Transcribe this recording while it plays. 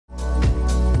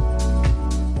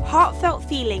Heartfelt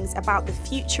feelings about the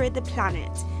future of the planet,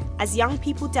 as young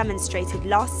people demonstrated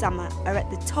last summer, are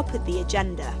at the top of the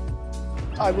agenda.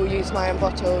 I will use my own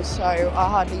bottles, so I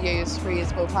hardly use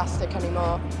reusable plastic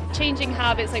anymore. Changing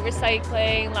habits like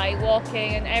recycling, like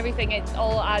walking and everything, it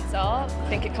all adds up. I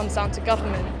think it comes down to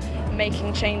government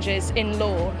making changes in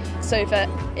law so that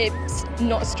it's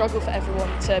not a struggle for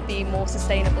everyone to be more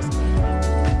sustainable.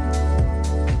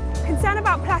 Concern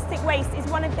about plastic waste is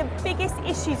one of the biggest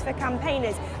issues for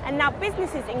campaigners, and now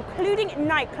businesses, including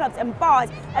nightclubs and bars,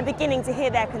 are beginning to hear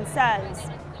their concerns.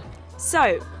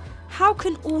 So, how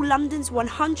can all London's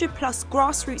 100+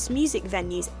 grassroots music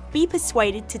venues be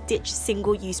persuaded to ditch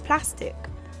single-use plastic?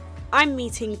 I'm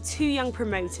meeting two young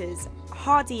promoters,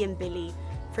 Hardy and Billy,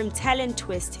 from Tell and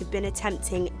Twist, who've been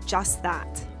attempting just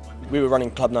that. We were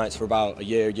running club nights for about a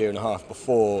year and a half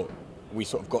before we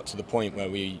sort of got to the point where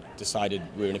we decided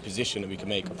we were in a position that we could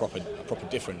make a proper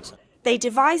difference. They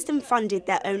devised and funded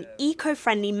their own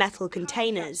eco-friendly metal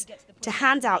containers to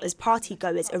hand out as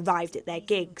partygoers arrived at their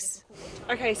gigs.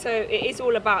 Okay, so it is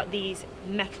all about these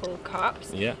metal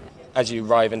cups. Yeah. As you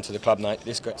arrive into the club night,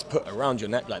 this gets put around your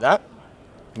neck like that,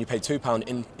 and you pay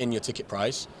 £2 in your ticket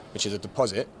price, which is a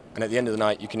deposit, and at the end of the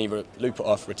night you can either loop it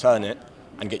off, return it,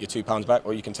 and get your £2 back,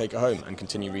 or you can take it home and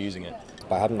continue reusing it.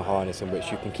 By having a harness in which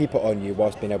you can keep it on you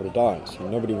whilst being able to dance.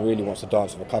 Nobody really wants to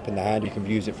dance with a cup in the hand. You can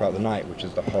use it throughout the night, which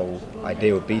is the whole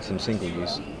idea of beating single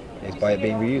use, is by it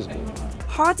being reusable.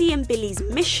 Hardy and Billy's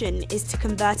mission is to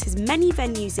convert as many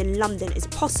venues in London as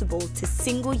possible to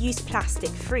single-use plastic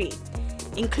free,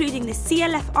 including the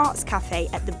CLF Arts Cafe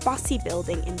at the Bussey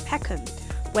building in Peckham,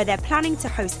 where they're planning to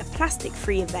host a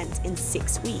plastic-free event in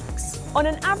 6 weeks. On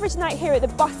an average night here at the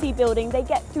Bussey building, they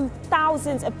get through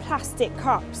thousands of plastic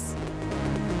cups.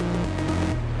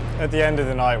 At the end of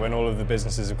the night, when all of the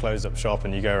businesses have closed up shop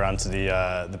and you go around to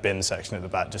the bin section at the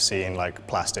back, just seeing like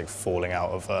plastic falling out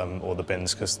of all the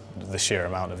bins because the sheer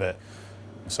amount of it.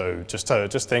 So just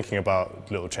thinking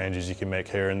about little changes you can make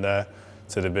here and there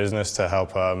to the business to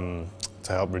help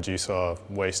reduce our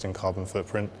waste and carbon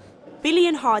footprint. Billy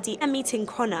and Hardy are meeting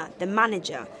Connor, the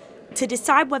manager, to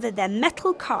decide whether their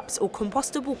metal cups or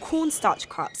compostable cornstarch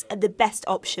cups are the best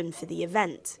option for the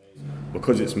event.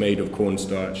 Because it's made of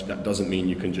cornstarch, that doesn't mean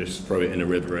you can just throw it in a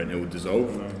river and it will dissolve.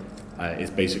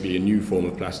 It's basically a new form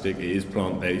of plastic. It is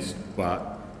plant-based,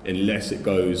 but unless it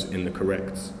goes in the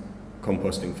correct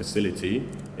composting facility,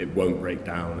 it won't break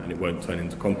down and it won't turn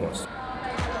into compost.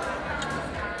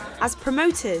 As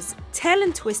promoters, Tell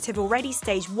and Twist have already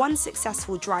staged one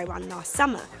successful dry run last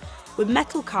summer, with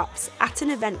metal cups at an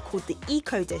event called the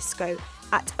Eco Disco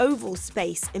at Oval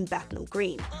Space in Bethnal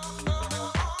Green.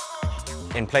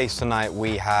 In place tonight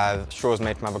we have straws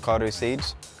made from avocado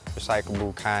seeds,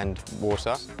 recyclable canned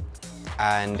water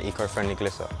and eco-friendly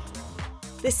glitter.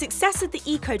 The success of the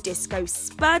Eco Disco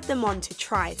spurred them on to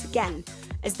try it again,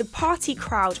 as the party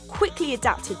crowd quickly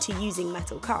adapted to using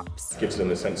metal cups. Gives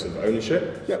them a sense of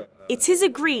ownership. Yep. It is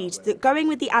agreed that going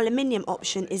with the aluminium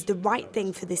option is the right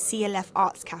thing for the CLF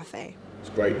Arts Cafe. It's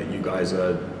great that you guys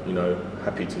are,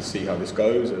 happy to see how this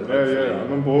goes. And yeah,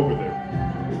 I'm on board with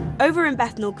it. Over in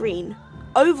Bethnal Green,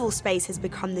 Oval Space has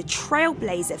become the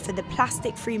trailblazer for the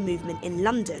plastic-free movement in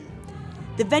London.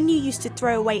 The venue used to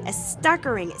throw away a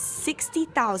staggering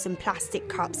 60,000 plastic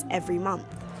cups every month.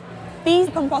 These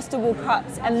compostable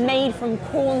cups are made from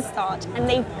cornstarch and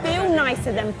they feel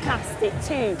nicer than plastic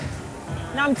too.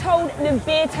 Now I'm told the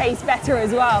beer tastes better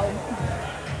as well.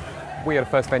 We are the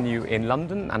first venue in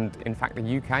London and in fact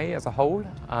the UK as a whole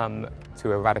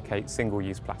to eradicate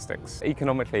single-use plastics.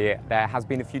 Economically, there has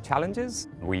been a few challenges.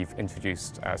 We've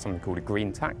introduced something called a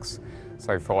green tax.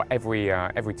 So for every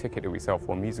ticket that we sell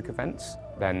for music events,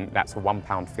 then that's a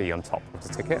 £1 fee on top of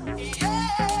the ticket.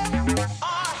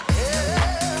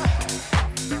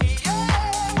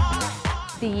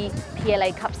 The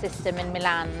PLA cup system in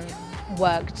Milan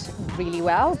worked really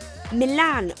well.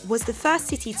 Milan was the first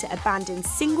city to abandon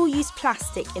single-use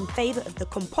plastic in favour of the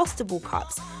compostable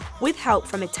cups, with help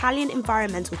from Italian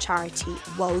environmental charity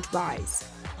World Rise.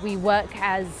 We work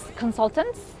as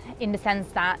consultants in the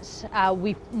sense that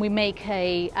we make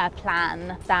a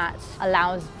plan that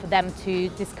allows for them to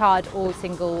discard all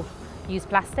single-use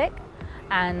plastic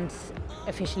and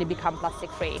officially become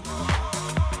plastic-free.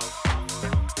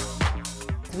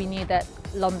 We knew that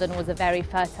London was a very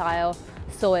fertile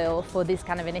soil for this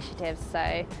kind of initiatives,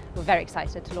 so we're very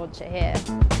excited to launch it here.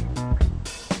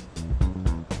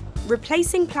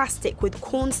 Replacing plastic with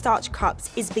cornstarch cups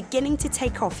is beginning to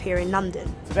take off here in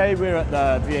London. Today we're at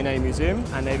the V&A Museum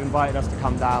and they've invited us to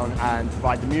come down and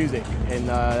provide the music in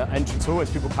the entrance hall as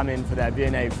people come in for their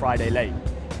V&A Friday late.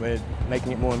 We're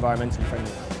making it more environmentally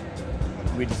friendly.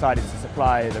 we decided to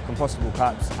supply the compostable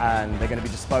cups, and they're going to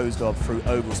be disposed of through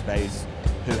Oval Space,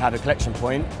 who have a collection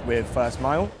point with First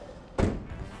Mile.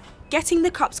 Getting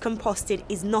the cups composted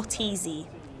is not easy.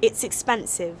 It's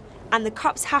expensive, and the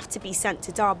cups have to be sent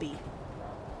to Derby.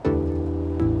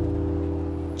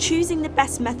 Choosing the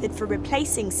best method for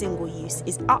replacing single-use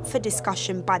is up for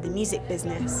discussion by the music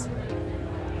business.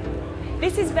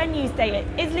 This is Venues Day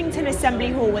at Islington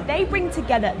Assembly Hall, where they bring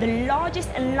together the largest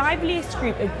and liveliest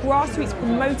group of grassroots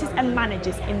promoters and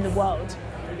managers in the world.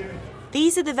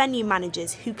 These are the venue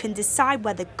managers who can decide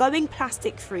whether going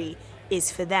plastic-free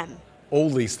is for them. All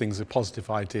these things are positive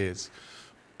ideas,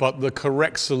 but the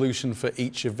correct solution for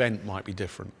each event might be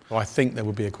different. I think there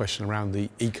would be a question around the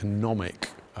economic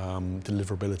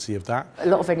deliverability of that. A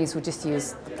lot of venues will just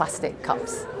use the plastic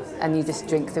cups and you just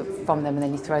drink from them and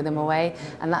then you throw them away,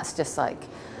 and that's just like,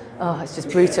 oh, it's just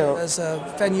brutal. As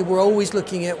a venue, we're always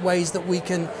looking at ways that we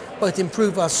can both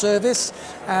improve our service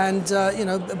and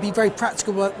be very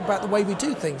practical about the way we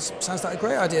do things. Sounds like a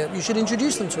great idea. You should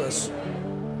introduce them to us.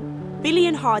 Billy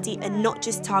and Hardy are not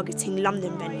just targeting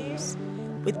London venues.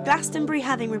 With Glastonbury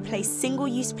having replaced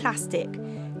single-use plastic,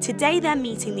 today they're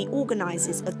meeting the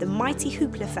organisers of the Mighty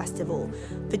Hoopla Festival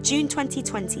for June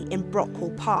 2020 in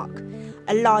Brockwell Park,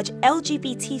 a large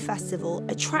LGBT festival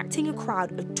attracting a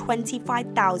crowd of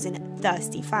 25,000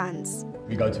 thirsty fans.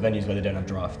 We go to venues where they don't have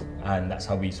draft, and that's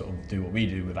how we sort of do what we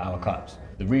do with our cups.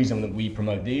 The reason that we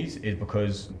promote these is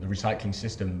because the recycling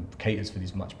system caters for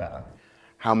these much better.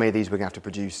 How many of these we're going to have to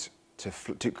produce?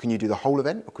 Can you do the whole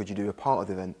event, or could you do a part of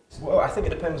the event? Well, I think it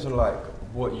depends on like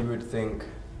what you would think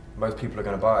most people are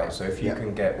going to buy. So if you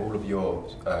can get all of your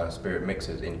spirit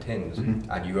mixers in tins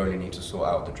and you only need to sort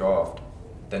out the draft,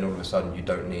 then all of a sudden you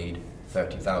don't need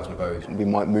 30,000 of those. We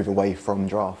might move away from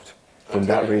draft from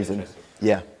that reason.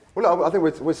 Yeah. Well, I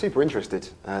think we're super interested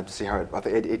to see how I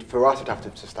think for us it'd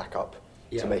have to stack up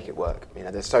to make it work. You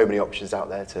know, there's so many options out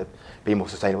there to be more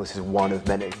sustainable. This is one of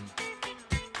many.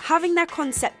 Having their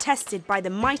concept tested by the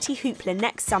Mighty Hoopla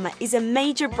next summer is a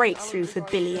major breakthrough for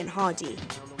Billy and Hardy.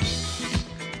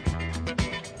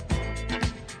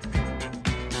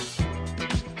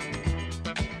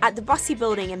 At the Bussey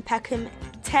Building in Peckham,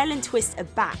 Tail and Twist are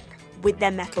back with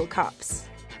their metal cups.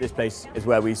 This place is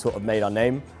where we sort of made our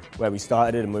name, where we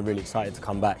started it, and we're really excited to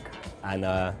come back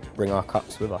and bring our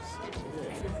cups with us.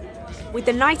 With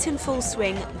the night in full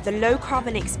swing, the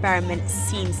low-carbon experiment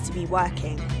seems to be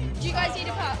working. Do you guys need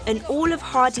a cup? And all of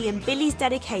Hardy and Billy's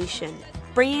dedication,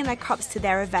 bringing their cups to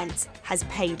their events, has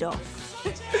paid off.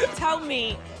 Tell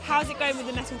me, how's it going with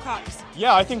the metal cups?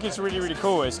 Yeah, I think it's really, really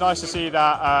cool. It's nice to see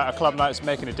that a club night is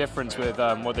making a difference with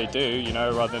what they do, you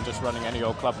know, rather than just running any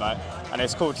old club night. And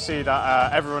it's cool to see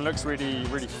that everyone looks really,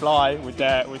 really fly with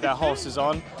their horses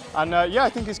on. And yeah,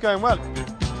 I think it's going well.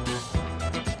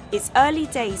 It's early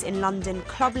days in London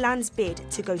Clubland's bid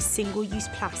to go single-use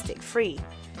plastic free.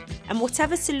 And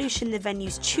whatever solution the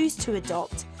venues choose to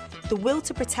adopt, the will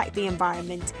to protect the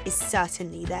environment is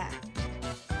certainly there.